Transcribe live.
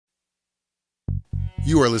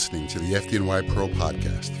You are listening to the FDNY Pro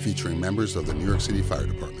podcast featuring members of the New York City Fire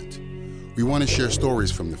Department. We want to share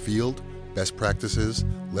stories from the field, best practices,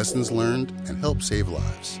 lessons learned, and help save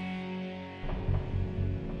lives.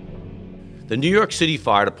 The New York City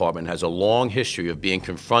Fire Department has a long history of being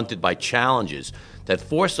confronted by challenges that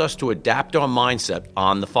force us to adapt our mindset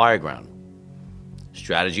on the fire ground.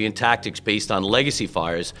 Strategy and tactics based on legacy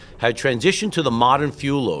fires have transitioned to the modern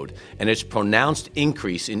fuel load and its pronounced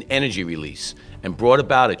increase in energy release and brought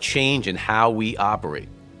about a change in how we operate.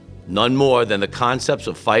 None more than the concepts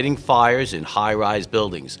of fighting fires in high-rise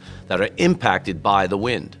buildings that are impacted by the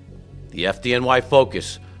wind. The FDNY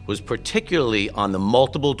focus was particularly on the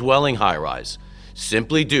multiple dwelling high-rise,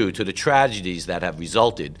 simply due to the tragedies that have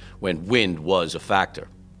resulted when wind was a factor.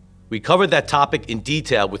 We covered that topic in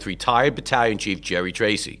detail with retired Battalion Chief Jerry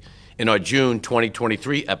Tracy in our June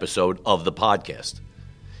 2023 episode of the podcast.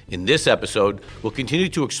 In this episode, we'll continue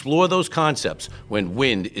to explore those concepts when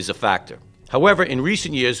wind is a factor. However, in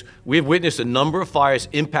recent years, we have witnessed a number of fires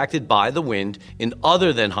impacted by the wind in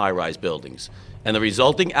other than high-rise buildings, and the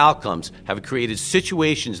resulting outcomes have created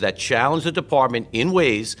situations that challenge the department in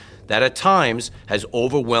ways that at times has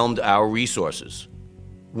overwhelmed our resources.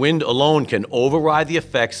 Wind alone can override the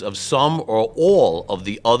effects of some or all of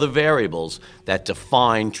the other variables that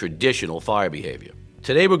define traditional fire behavior.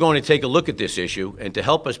 Today we're going to take a look at this issue, and to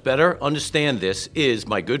help us better understand this is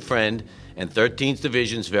my good friend and 13th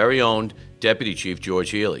Division's very own Deputy Chief George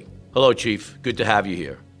Healy. Hello, Chief. Good to have you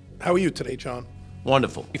here. How are you today, John?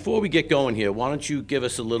 Wonderful. Before we get going here, why don't you give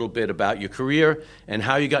us a little bit about your career and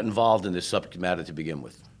how you got involved in this subject matter to begin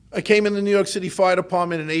with? I came in the New York City Fire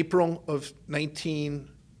Department in April of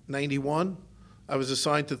 1991. I was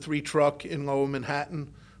assigned to 3 Truck in Lower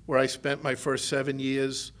Manhattan, where I spent my first 7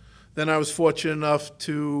 years. Then I was fortunate enough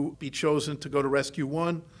to be chosen to go to Rescue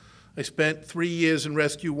 1. I spent 3 years in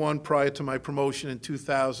Rescue 1 prior to my promotion in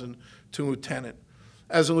 2000 to lieutenant.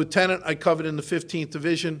 As a lieutenant, I covered in the 15th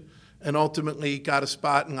Division and ultimately got a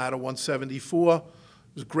spot in Ladder 174. It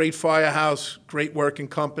was a great firehouse, great working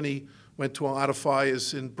company, went to a lot of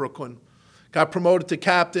fires in Brooklyn. Got promoted to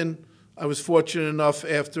captain. I was fortunate enough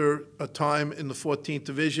after a time in the 14th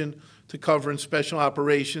Division to cover in special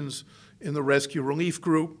operations in the Rescue Relief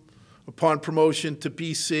Group. Upon promotion to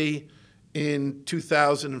BC in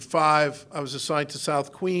 2005, I was assigned to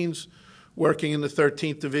South Queens, working in the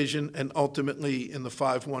 13th Division and ultimately in the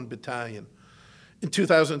 5-1 Battalion. In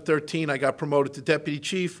 2013, I got promoted to Deputy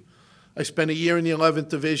Chief. I spent a year in the 11th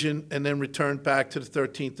Division and then returned back to the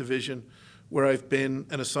 13th Division, where I've been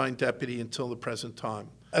an assigned deputy until the present time.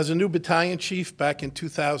 As a new battalion chief back in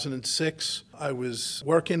 2006, I was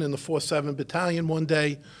working in the 4-7 Battalion one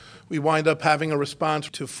day. We wind up having a response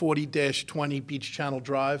to 40-20 Beach Channel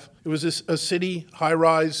Drive. It was a city,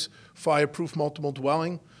 high-rise, fireproof multiple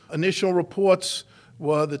dwelling. Initial reports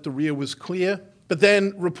were that the rear was clear, but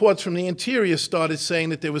then reports from the interior started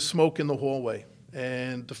saying that there was smoke in the hallway.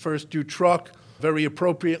 And the first due truck very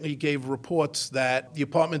appropriately gave reports that the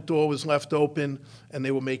apartment door was left open and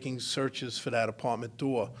they were making searches for that apartment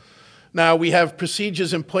door. Now, we have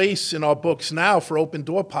procedures in place in our books now for open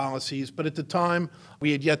door policies, but at the time,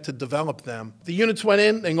 we had yet to develop them. The units went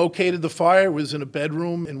in, they located the fire. It was in a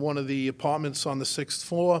bedroom in one of the apartments on the 6th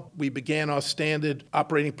floor. We began our standard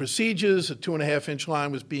operating procedures. A 2.5-inch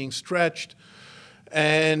line was being stretched.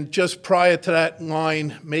 And just prior to that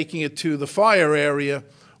line making it to the fire area,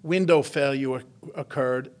 window failure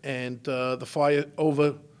occurred, and the fire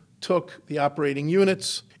overtook the operating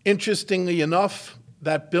units. Interestingly enough,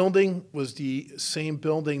 that building was the same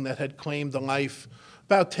building that had claimed the life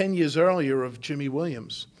about 10 years earlier of Jimmy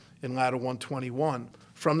Williams in Ladder 121.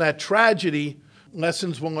 From that tragedy,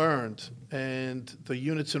 lessons were learned, and the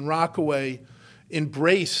units in Rockaway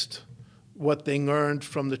embraced what they learned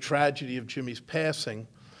from the tragedy of Jimmy's passing.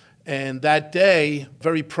 And that day,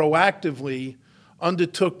 very proactively,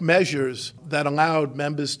 undertook measures that allowed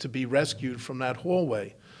members to be rescued from that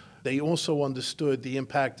hallway. They also understood the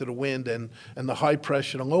impact of the wind and the high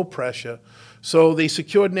pressure and low pressure. So they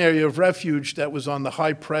secured an area of refuge that was on the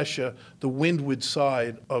high pressure, the windward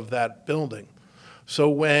side of that building.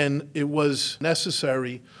 So when it was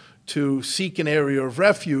necessary to seek an area of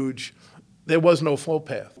refuge, there was no flow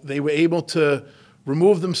path. They were able to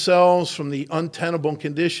remove themselves from the untenable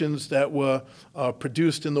conditions that were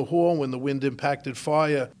produced in the hall when the wind-impacted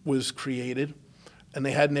fire was created, and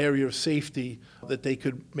they had an area of safety that they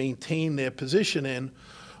could maintain their position in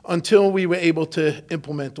until we were able to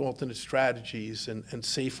implement alternate strategies and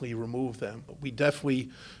safely remove them. We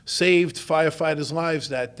definitely saved firefighters' lives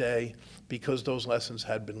that day because those lessons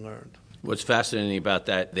had been learned. What's fascinating about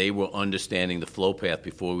that, they were understanding the flow path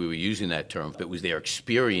before we were using that term. It was their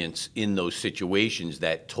experience in those situations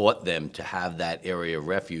that taught them to have that area of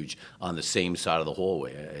refuge on the same side of the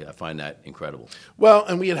hallway. I find that incredible. Well,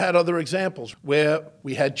 and we had other examples where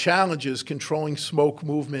we had challenges controlling smoke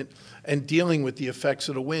movement and dealing with the effects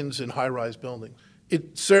of the winds in high-rise buildings.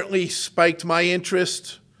 It certainly spiked my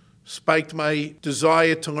interest, spiked my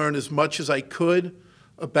desire to learn as much as I could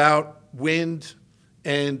about wind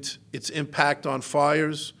and its impact on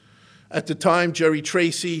fires. At the time, Jerry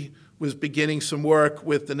Tracy was beginning some work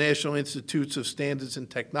with the National Institutes of Standards and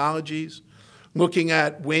Technologies, looking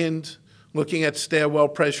at wind, looking at stairwell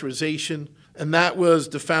pressurization, and that was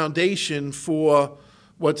the foundation for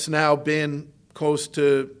what's now been close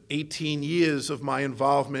to 18 years of my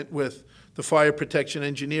involvement with the fire protection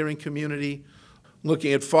engineering community,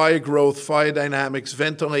 looking at fire growth, fire dynamics,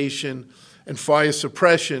 ventilation, and fire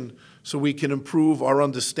suppression so we can improve our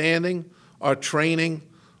understanding, our training,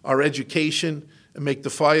 our education, and make the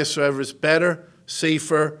fire service better,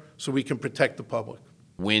 safer, so we can protect the public.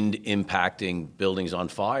 Wind impacting buildings on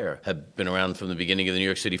fire have been around from the beginning of the New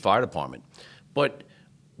York City Fire Department. But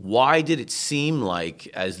why did it seem like,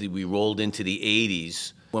 as we rolled into the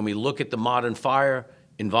 80s, when we look at the modern fire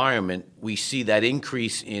environment, we see that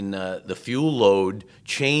increase in the fuel load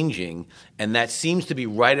changing, and that seems to be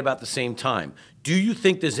right about the same time. Do you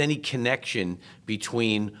think there's any connection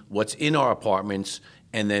between what's in our apartments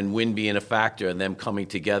and then wind being a factor and them coming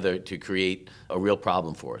together to create a real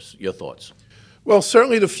problem for us? Your thoughts? Well,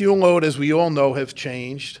 certainly the fuel load, as we all know, have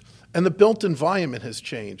changed, and the built environment has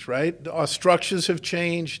changed, right? Our structures have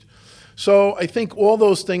changed. So I think all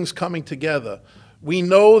those things coming together. We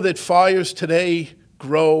know that fires today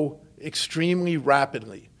grow extremely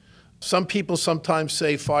rapidly. Some people sometimes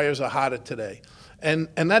say fires are hotter today. And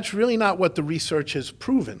that's really not what the research has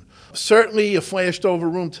proven. Certainly a flashed over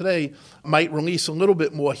room today might release a little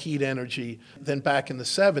bit more heat energy than back in the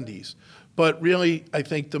 70s. But really, I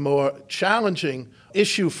think the more challenging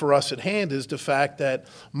issue for us at hand is the fact that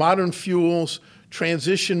modern fuels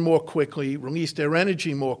transition more quickly, release their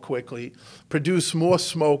energy more quickly, produce more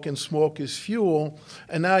smoke, and smoke is fuel.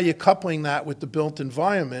 And now you're coupling that with the built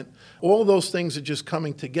environment. All those things are just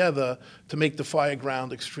coming together to make the fire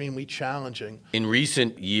ground extremely challenging. In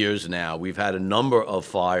recent years now, we've had a number of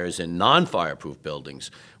fires in non-fireproof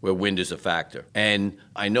buildings where wind is a factor. And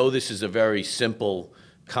I know this is a very simple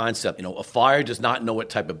concept. A fire does not know what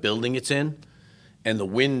type of building it's in, and the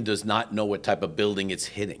wind does not know what type of building it's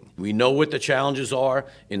hitting. We know what the challenges are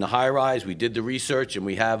in the high-rise. We did the research, and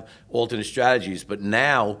we have alternate strategies. But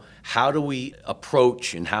now, how do we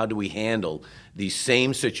approach and how do we handle these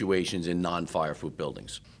same situations in non-fireproof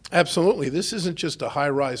buildings? Absolutely. This isn't just a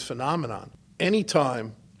high-rise phenomenon.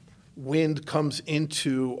 Anytime wind comes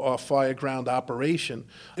into our fire ground operation,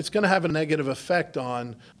 it's going to have a negative effect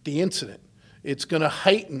on the incident. It's going to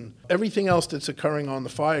heighten everything else that's occurring on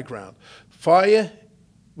the fire ground. Fire,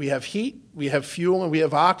 we have heat, we have fuel, and we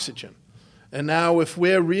have oxygen. And now if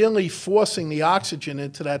we're really forcing the oxygen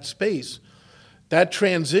into that space, that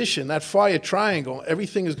transition, that fire triangle,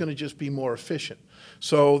 everything is going to just be more efficient.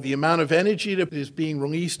 So the amount of energy that is being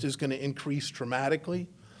released is going to increase dramatically.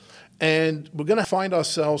 And we're going to find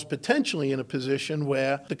ourselves potentially in a position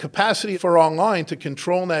where the capacity for our line to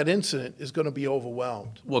control that incident is going to be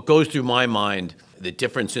overwhelmed. What goes through my mind, the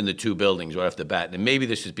difference in the two buildings right off the bat, and maybe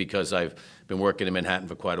this is because I've been working in Manhattan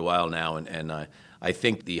for quite a while now, and I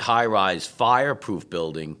think the high-rise fireproof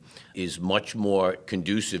building is much more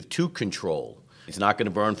conducive to control. It's not going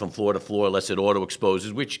to burn from floor to floor unless it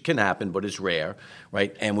auto-exposes, which can happen, but is rare,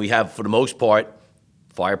 right? And we have, for the most part,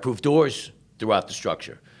 fireproof doors throughout the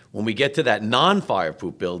structure. When we get to that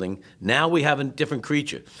non-fireproof building, now we have a different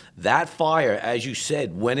creature. That fire, as you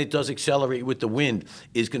said, when it does accelerate with the wind,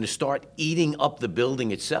 is going to start eating up the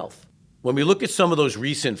building itself. When we look at some of those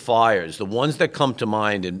recent fires, the ones that come to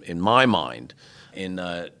mind in my mind, in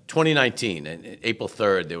 2019, April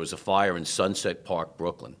 3rd, there was a fire in Sunset Park,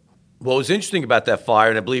 Brooklyn. What was interesting about that fire,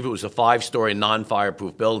 and I believe it was a 5-story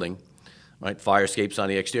non-fireproof building, right, fire escapes on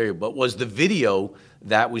the exterior, but was the video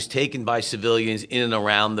that was taken by civilians in and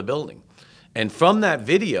around the building. And from that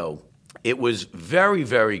video, it was very,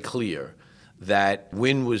 very clear that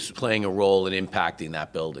wind was playing a role in impacting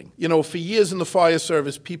that building. For years in the fire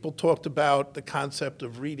service, people talked about the concept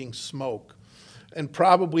of reading smoke. And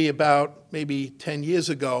probably about maybe 10 years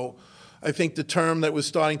ago, I think the term that was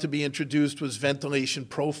starting to be introduced was ventilation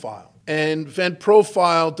profile. And vent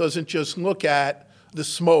profile doesn't just look at the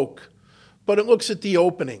smoke, but it looks at the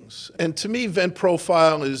openings. And to me, vent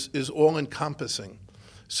profile is all-encompassing.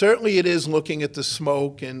 Certainly it is looking at the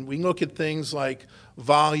smoke, and we look at things like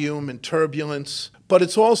volume and turbulence. But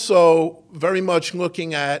it's also very much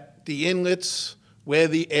looking at the inlets, where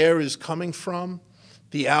the air is coming from,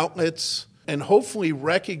 the outlets, and hopefully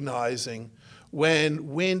recognizing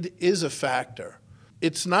when wind is a factor.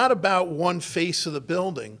 It's not about one face of the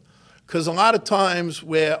building, because a lot of times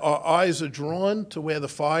where our eyes are drawn to where the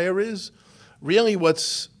fire is, really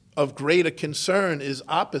what's of greater concern is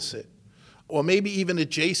opposite, or maybe even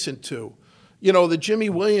adjacent to. You know, the Jimmy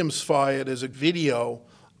Williams fire, there's a video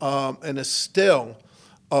and a still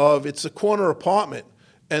of, it's a corner apartment,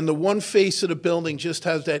 and the one face of the building just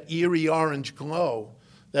has that eerie orange glow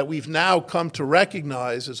that we've now come to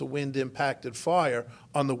recognize as a wind-impacted fire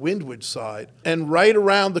on the windward side. And right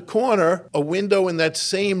around the corner, a window in that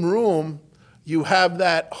same room, you have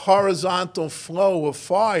that horizontal flow of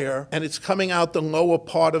fire, and it's coming out the lower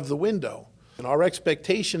part of the window. And our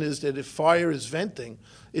expectation is that if fire is venting,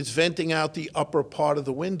 it's venting out the upper part of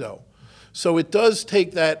the window. So it does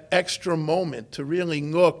take that extra moment to really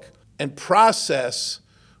look and process,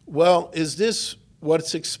 well, is this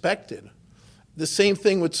what's expected? The same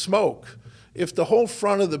thing with smoke. If the whole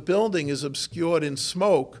front of the building is obscured in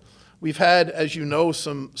smoke, we've had, as you know,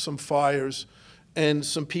 some fires, and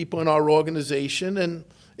some people in our organization, and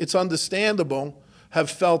it's understandable, have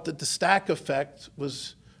felt that the stack effect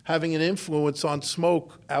was having an influence on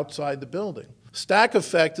smoke outside the building. Stack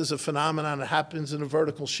effect is a phenomenon that happens in a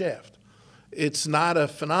vertical shaft. It's not a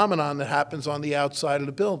phenomenon that happens on the outside of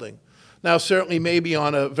the building. Now, certainly maybe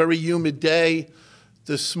on a very humid day,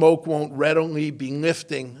 the smoke won't readily be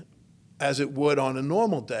lifting as it would on a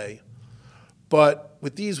normal day. But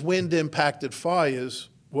with these wind-impacted fires,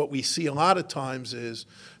 what we see a lot of times is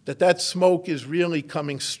that smoke is really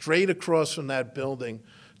coming straight across from that building,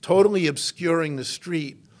 totally obscuring the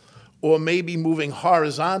street, or maybe moving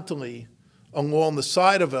horizontally along the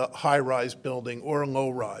side of a high-rise building or a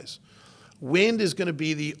low-rise. Wind is going to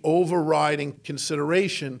be the overriding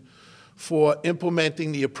consideration for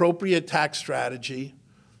implementing the appropriate tax strategy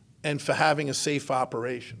and for having a safe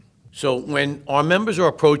operation. So when our members are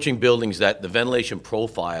approaching buildings that the ventilation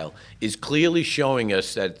profile is clearly showing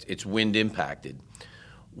us that it's wind impacted,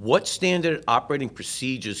 what standard operating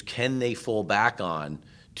procedures can they fall back on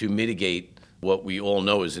to mitigate what we all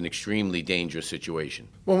know is an extremely dangerous situation?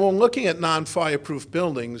 When we're looking at non-fireproof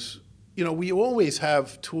buildings, you know, we always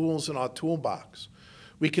have tools in our toolbox.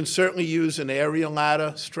 We can certainly use an aerial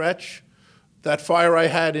ladder stretch. That fire I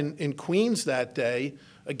had in Queens that day,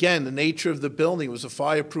 again, the nature of the building was a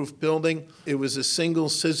fireproof building. It was a single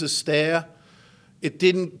scissor stair. It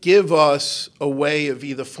didn't give us a way of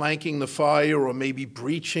either flanking the fire or maybe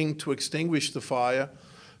breaching to extinguish the fire.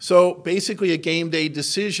 So basically a game day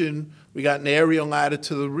decision, we got an aerial ladder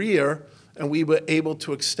to the rear, and we were able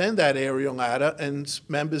to extend that aerial ladder, and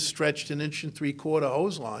members stretched 1 3/4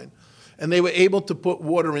 hose line, and they were able to put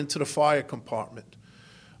water into the fire compartment.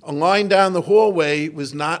 A line down the hallway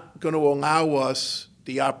was not going to allow us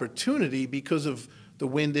the opportunity, because of the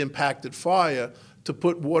wind-impacted fire, to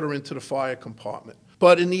put water into the fire compartment.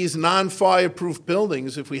 But in these non-fireproof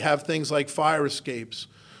buildings, if we have things like fire escapes,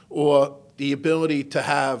 or the ability to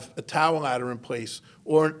have a tower ladder in place,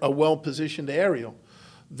 or a well-positioned aerial,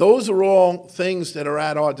 those are all things that are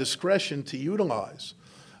at our discretion to utilize.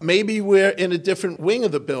 Maybe we're in a different wing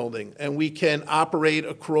of the building, and we can operate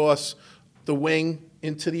across the wing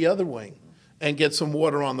into the other wing and get some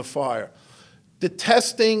water on the fire. The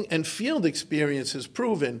testing and field experience has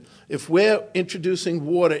proven if we're introducing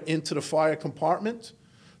water into the fire compartment,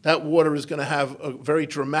 that water is going to have a very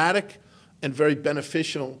dramatic and very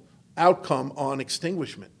beneficial outcome on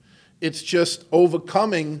extinguishment. It's just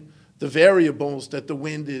overcoming the variables that the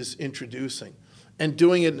wind is introducing and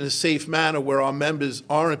doing it in a safe manner where our members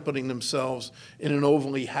aren't putting themselves in an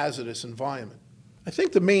overly hazardous environment. I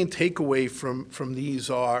think the main takeaway from these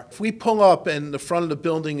are, if we pull up and the front of the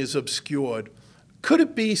building is obscured, could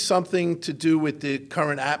it be something to do with the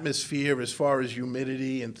current atmosphere as far as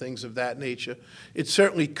humidity and things of that nature? It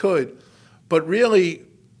certainly could. But really,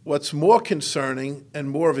 what's more concerning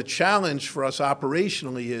and more of a challenge for us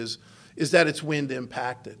operationally is that it's wind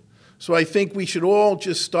impacted. So I think we should all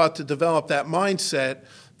just start to develop that mindset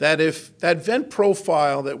that if that vent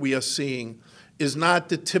profile that we are seeing is not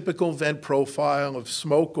the typical vent profile of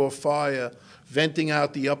smoke or fire venting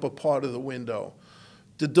out the upper part of the window,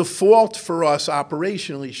 the default for us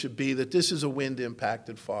operationally should be that this is a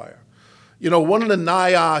wind-impacted fire. You know, one of the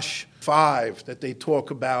NIOSH 5 that they talk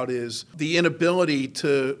about is the inability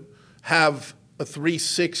to have a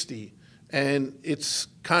 360 and its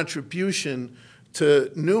contribution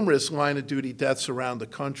to numerous line-of-duty deaths around the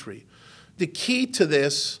country. The key to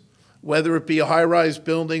this, whether it be a high-rise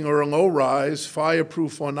building or a low-rise,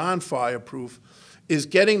 fireproof or non-fireproof, is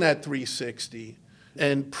getting that 360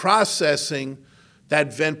 and processing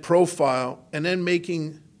that vent profile and then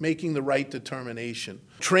making the right determination.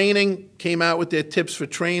 Training came out with their tips for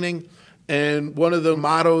training, and one of the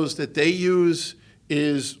mottos that they use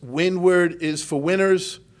is windward is for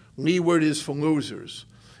winners, leeward is for losers.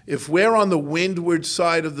 If we're on the windward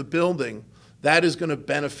side of the building, that is going to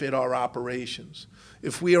benefit our operations.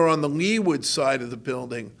 If we are on the leeward side of the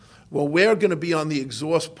building, well, we're going to be on the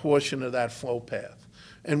exhaust portion of that flow path.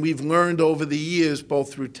 And we've learned over the years,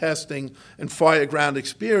 both through testing and fireground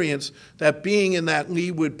experience, that being in that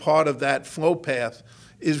leeward part of that flow path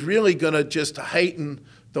is really going to just heighten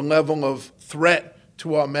the level of threat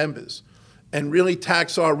to our members and really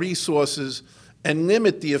tax our resources and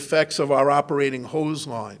limit the effects of our operating hose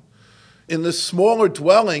line. In the smaller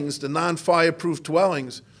dwellings, the non-fireproof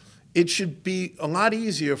dwellings, it should be a lot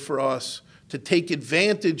easier for us to take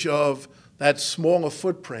advantage of that smaller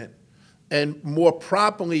footprint and more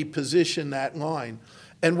properly position that line.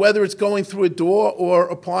 And whether it's going through a door or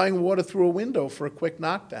applying water through a window for a quick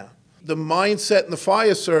knockdown. The mindset in the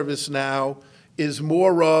fire service now is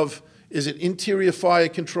more of, is it interior fire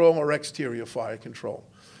control or exterior fire control?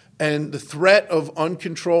 And the threat of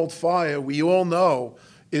uncontrolled fire, we all know,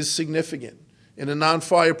 is significant. In a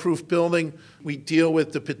non-fireproof building, we deal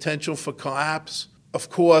with the potential for collapse. Of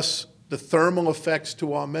course, the thermal effects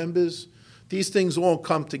to our members. These things all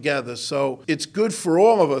come together. So it's good for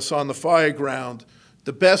all of us on the fire ground.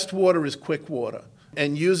 The best water is quick water.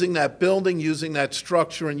 And using that building, using that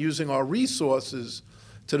structure, and using our resources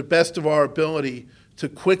to the best of our ability to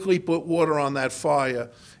quickly put water on that fire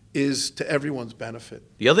is to everyone's benefit.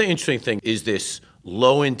 The other interesting thing is this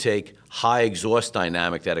low intake, high exhaust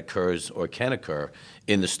dynamic that occurs or can occur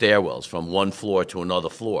in the stairwells from one floor to another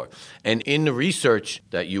floor. And in the research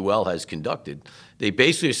that UL has conducted, they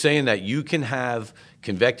basically are saying that you can have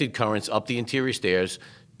convected currents up the interior stairs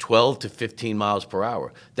 12 to 15 miles per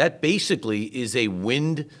hour. That basically is a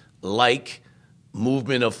wind-like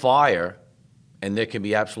movement of fire, and there can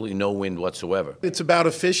be absolutely no wind whatsoever. It's about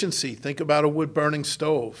efficiency. Think about a wood-burning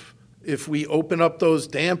stove. If we open up those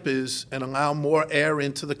dampers and allow more air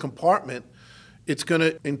into the compartment, it's going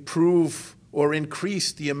to improve or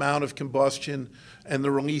increase the amount of combustion and the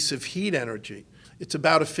release of heat energy. It's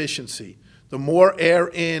about efficiency. The more air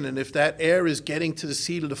in, and if that air is getting to the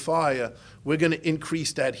seat of the fire, we're going to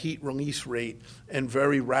increase that heat release rate, and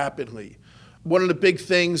very rapidly. One of the big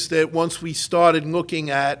things that once we started looking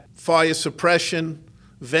at fire suppression,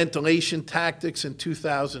 ventilation tactics in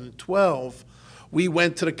 2012, we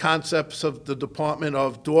went to the concepts of the Department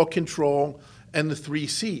of Door Control and the 3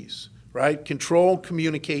 C's, right? Control,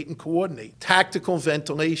 communicate, and coordinate. Tactical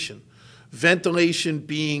ventilation. Ventilation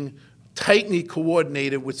being tightly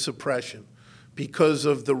coordinated with suppression because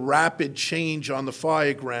of the rapid change on the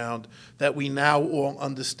fire ground that we now all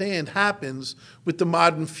understand happens with the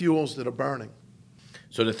modern fuels that are burning.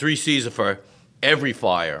 So the 3 C's are for every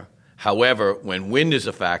fire. However, when wind is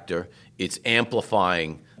a factor, it's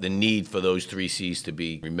amplifying the need for those 3 C's to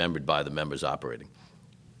be remembered by the members operating.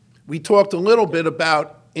 We talked a little bit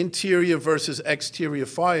about interior versus exterior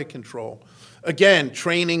fire control. Again,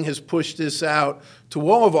 training has pushed this out to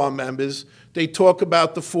all of our members. They talk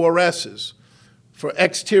about the 4 S's. For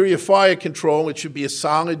exterior fire control, it should be a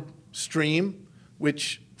solid stream,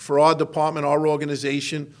 which for our department, our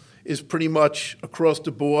organization, is pretty much across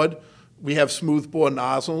the board. We have smoothbore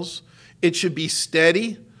nozzles. It should be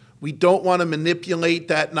steady. We don't want to manipulate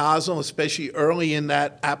that nozzle, especially early in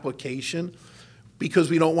that application,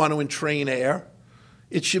 because we don't want to entrain air.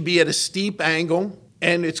 It should be at a steep angle,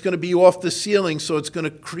 and it's going to be off the ceiling, so it's going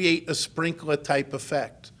to create a sprinkler type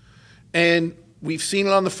effect. And we've seen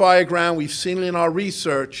it on the fire ground, we've seen it in our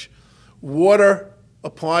research. Water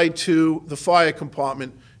applied to the fire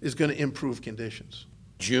compartment is going to improve conditions.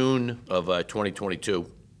 June of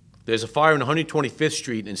 2022, there's a fire on 125th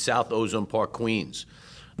Street in South Ozone Park, Queens.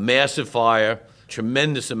 Massive fire,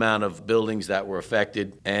 tremendous amount of buildings that were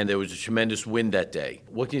affected, and there was a tremendous wind that day.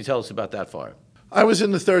 What can you tell us about that fire? I was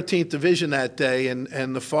in the 13th Division that day,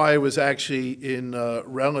 and the fire was actually in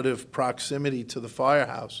relative proximity to the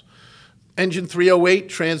firehouse. Engine 308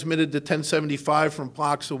 transmitted to 1075 from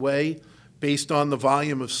blocks away based on the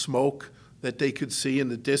volume of smoke that they could see in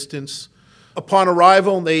the distance. Upon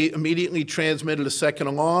arrival, they immediately transmitted a second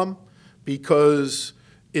alarm because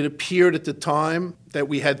it appeared at the time that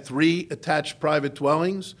we had 3 attached private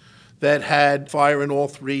dwellings that had fire in all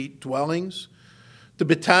 3 dwellings. The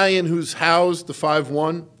battalion who's housed, the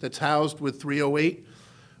 5-1 that's housed with 308,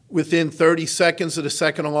 within 30 seconds of the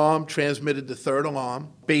second alarm, transmitted the third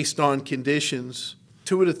alarm based on conditions.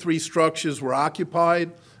 2 of the 3 structures were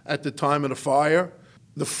occupied at the time of the fire.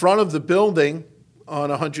 The front of the building, on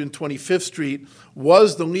 125th Street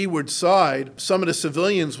was the leeward side. Some of the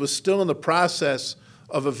civilians were still in the process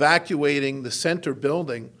of evacuating the center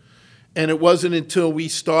building. And it wasn't until we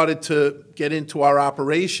started to get into our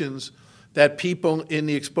operations that people in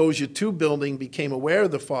the Exposure 2 building became aware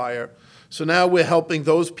of the fire. So now we're helping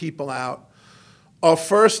those people out. Our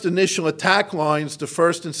first initial attack lines, the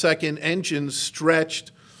first and second engines,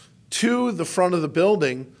 stretched to the front of the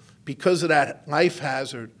building because of that life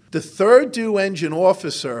hazard. The third due engine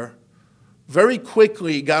officer very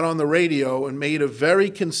quickly got on the radio and made a very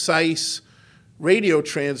concise radio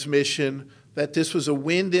transmission that this was a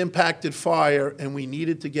wind-impacted fire and we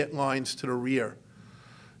needed to get lines to the rear.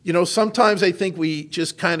 You know, sometimes I think we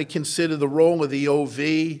just kind of consider the role of the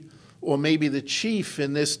OV or maybe the chief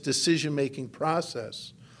in this decision-making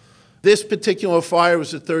process. This particular fire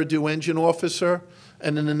was a third due engine officer,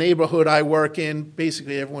 and in the neighborhood I work in,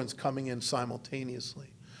 basically everyone's coming in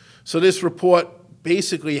simultaneously. So this report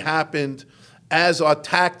basically happened as our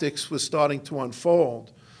tactics was starting to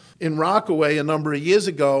unfold. In Rockaway a number of years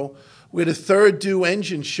ago, we had a third due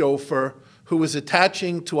engine chauffeur who was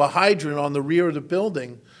attaching to a hydrant on the rear of the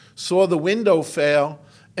building, saw the window fail,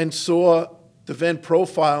 and saw the vent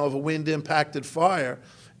profile of a wind-impacted fire,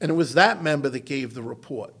 and it was that member that gave the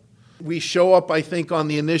report. We show up, I think, on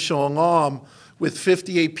the initial alarm with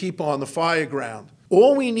 58 people on the fire ground.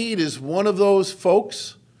 All we need is one of those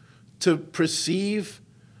folks to perceive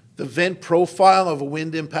the vent profile of a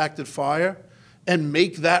wind-impacted fire and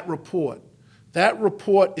make that report. That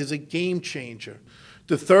report is a game changer.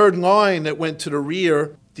 The third line that went to the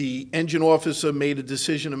rear, the engine officer made a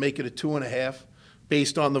decision to make it a 2.5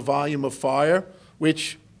 based on the volume of fire,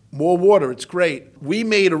 which, more water, it's great. We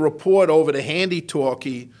made a report over to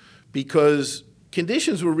handy-talkie because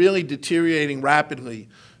conditions were really deteriorating rapidly.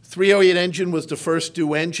 308 engine was the first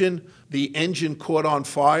due engine. The engine caught on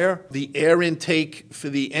fire. The air intake for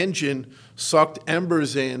the engine sucked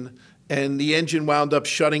embers in, and the engine wound up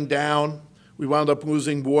shutting down. We wound up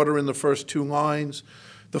losing water in the first two lines.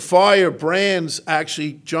 The fire brands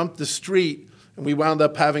actually jumped the street, and we wound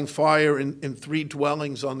up having fire in 3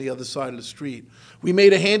 dwellings on the other side of the street. We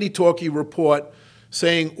made a handy-talkie report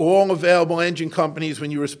saying all available engine companies,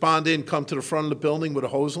 when you respond in, come to the front of the building with a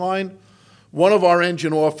hose line. One of our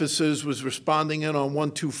engine officers was responding in on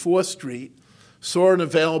 124th Street, saw an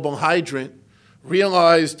available hydrant,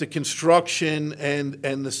 realized the construction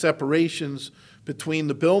and the separations between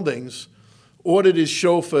the buildings, ordered his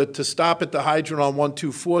chauffeur to stop at the hydrant on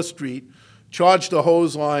 124th Street, charged the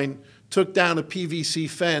hose line, took down a PVC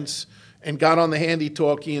fence, and got on the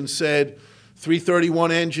handy-talkie and said,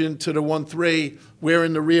 331 engine to the 13, we're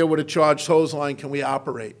in the rear with a charged hose line, can we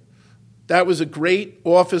operate? That was a great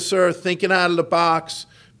officer, thinking out of the box,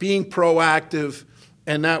 being proactive,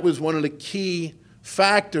 and that was one of the key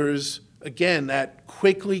factors, again, that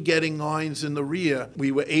quickly getting lines in the rear.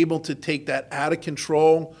 We were able to take that out of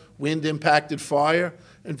control, wind-impacted fire,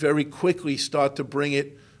 and very quickly start to bring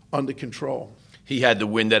it under control. He had the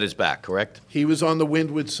wind at his back, correct? He was on the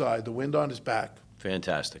windward side, the wind on his back.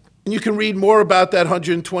 Fantastic. And you can read more about that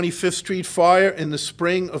 125th Street fire in the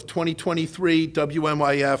spring of 2023,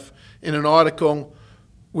 WNYF, in an article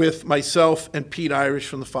with myself and Pete Irish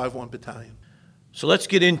from the 5-1 Battalion. So let's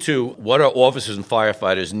get into what our officers and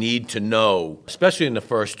firefighters need to know, especially in the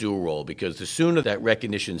first due role, because the sooner that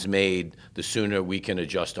recognition's made, the sooner we can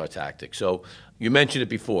adjust our tactics. So you mentioned it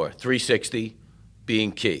before, 360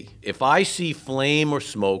 being key. If I see flame or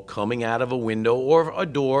smoke coming out of a window or a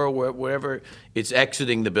door, or wherever it's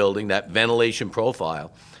exiting the building, that ventilation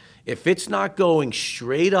profile, if it's not going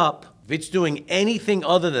straight up, if it's doing anything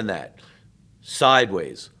other than that,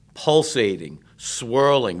 sideways, pulsating,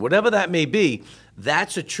 swirling, whatever that may be,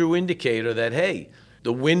 that's a true indicator that, hey,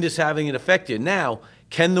 the wind is having an effect here. Now,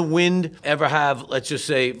 can the wind ever have, let's just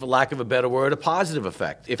say, for lack of a better word, a positive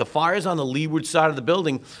effect? If the fire is on the leeward side of the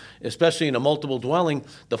building, especially in a multiple dwelling,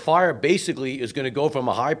 the fire basically is going to go from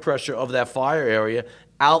a high pressure of that fire area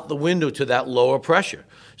out the window to that lower pressure.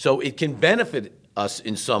 So it can benefit us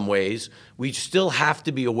in some ways. We still have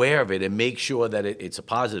to be aware of it and make sure that it's a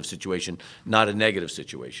positive situation, not a negative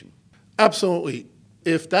situation. Absolutely.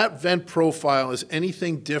 If that vent profile is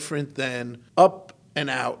anything different than up and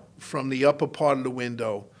out from the upper part of the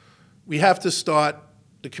window, we have to start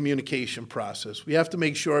the communication process. We have to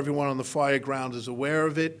make sure everyone on the fire ground is aware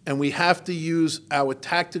of it, and we have to use our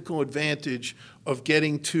tactical advantage of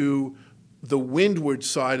getting to the windward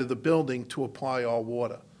side of the building to apply our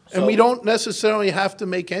water. And we don't necessarily have to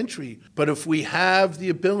make entry, but if we have the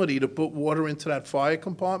ability to put water into that fire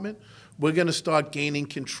compartment, we're going to start gaining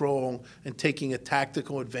control and taking a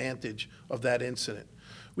tactical advantage of that incident.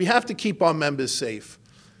 We have to keep our members safe.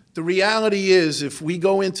 The reality is, if we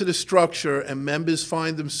go into the structure and members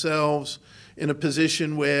find themselves in a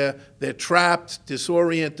position where they're trapped,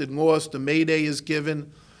 disoriented, lost, a mayday is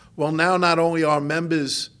given, well, now not only are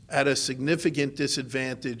members at a significant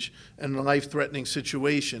disadvantage and a life-threatening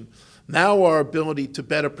situation, now our ability to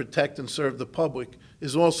better protect and serve the public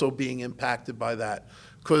is also being impacted by that,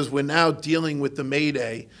 because we're now dealing with the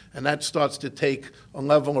mayday, and that starts to take a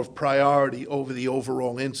level of priority over the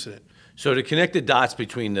overall incident. So to connect the dots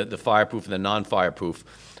between the fireproof and the non-fireproof,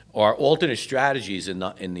 are alternate strategies in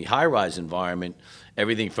the high-rise environment,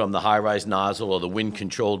 everything from the high-rise nozzle or the wind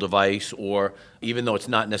control device, or even though it's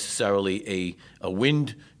not necessarily a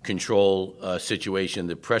wind control situation,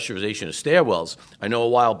 the pressurization of stairwells. I know a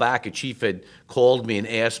while back a chief had called me and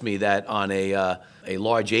asked me that on a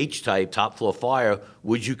large H-type top floor fire,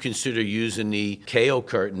 would you consider using the KO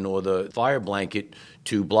curtain or the fire blanket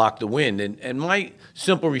to block the wind? And my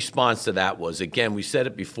simple response to that was, again, we said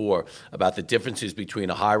it before about the differences between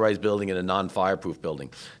a high-rise building and a non-fireproof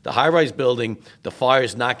building. The high-rise building, the fire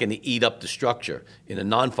is not going to eat up the structure. In a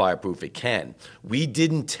non-fireproof, it can. We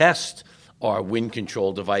didn't test our wind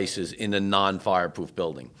control devices in a non-fireproof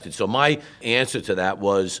building. And so my answer to that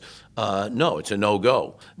was, no, it's a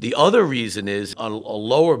no-go. The other reason is on a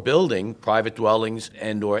lower building, private dwellings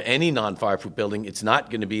and or any non-fireproof building, it's not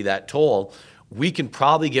going to be that tall. We can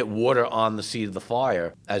probably get water on the seat of the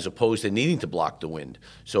fire as opposed to needing to block the wind.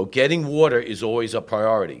 So getting water is always a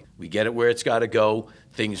priority. We get it where it's got to go,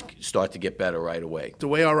 things start to get better right away. The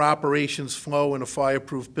way our operations flow in a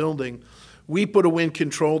fireproof building, we put a wind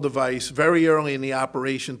control device very early in the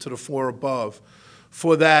operation to the floor above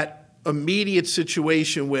for that immediate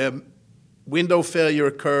situation where window failure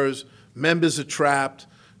occurs, members are trapped,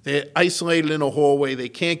 they're isolated in a hallway, they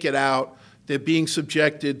can't get out, they're being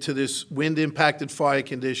subjected to this wind-impacted fire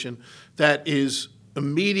condition that is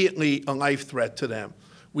immediately a life threat to them.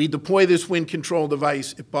 We deploy this wind control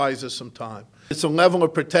device, it buys us some time. It's a level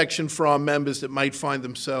of protection for our members that might find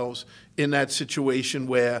themselves in that situation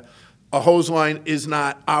where a hose line is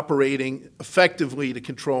not operating effectively to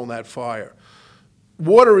control that fire.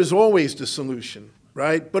 Water is always the solution,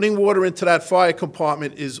 right? Putting water into that fire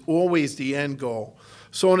compartment is always the end goal.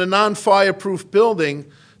 So in a non-fireproof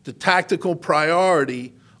building, the tactical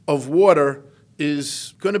priority of water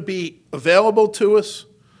is going to be available to us,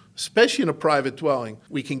 especially in a private dwelling.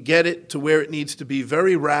 We can get it to where it needs to be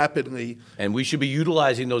very rapidly. And we should be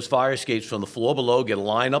utilizing those fire escapes from the floor below,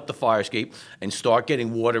 line up the fire escape, and start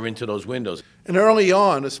getting water into those windows. And early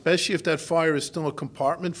on, especially if that fire is still a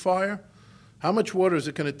compartment fire, how much water is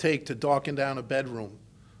it going to take to darken down a bedroom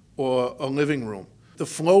or a living room? The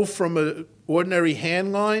flow from an ordinary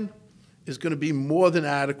hand line is going to be more than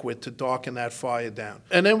adequate to darken that fire down.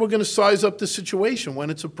 And then we're going to size up the situation.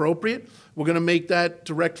 When it's appropriate, we're going to make that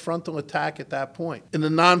direct frontal attack at that point. In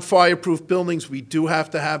the non-fireproof buildings, we do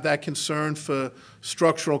have to have that concern for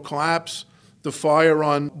structural collapse. The fire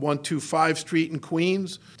on 125 Street in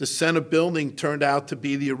Queens, the center building turned out to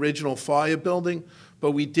be the original fire building,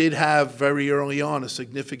 but we did have very early on a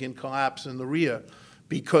significant collapse in the rear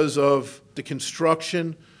because of the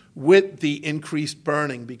construction with the increased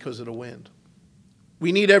burning because of the wind.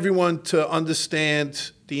 We need everyone to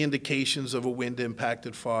understand the indications of a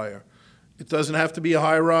wind-impacted fire. It doesn't have to be a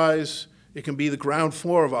high-rise. It can be the ground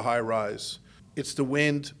floor of a high-rise. It's the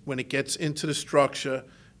wind when it gets into the structure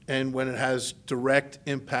and when it has direct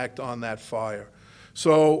impact on that fire.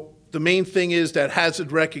 So the main thing is that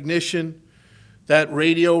hazard recognition, that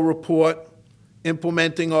radio report,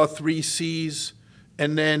 implementing our 3 Cs,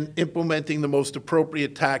 and then implementing the most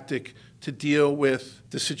appropriate tactic to deal with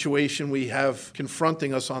the situation we have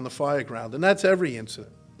confronting us on the fire ground. And that's every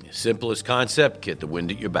incident. Simplest concept, get the wind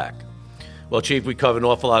at your back. Well, Chief, we covered an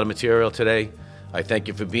awful lot of material today. I thank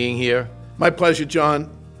you for being here. My pleasure, John.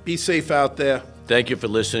 Be safe out there. Thank you for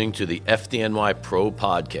listening to the FDNY Pro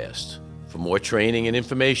Podcast. For more training and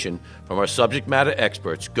information from our subject matter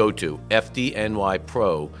experts, go to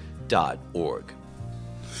fdnypro.org.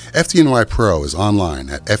 FDNY Pro is online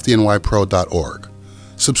at fdnypro.org.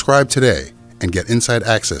 Subscribe today and get inside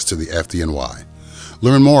access to the FDNY.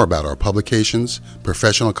 Learn more about our publications,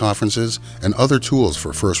 professional conferences, and other tools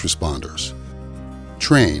for first responders.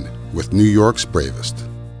 Train with New York's bravest.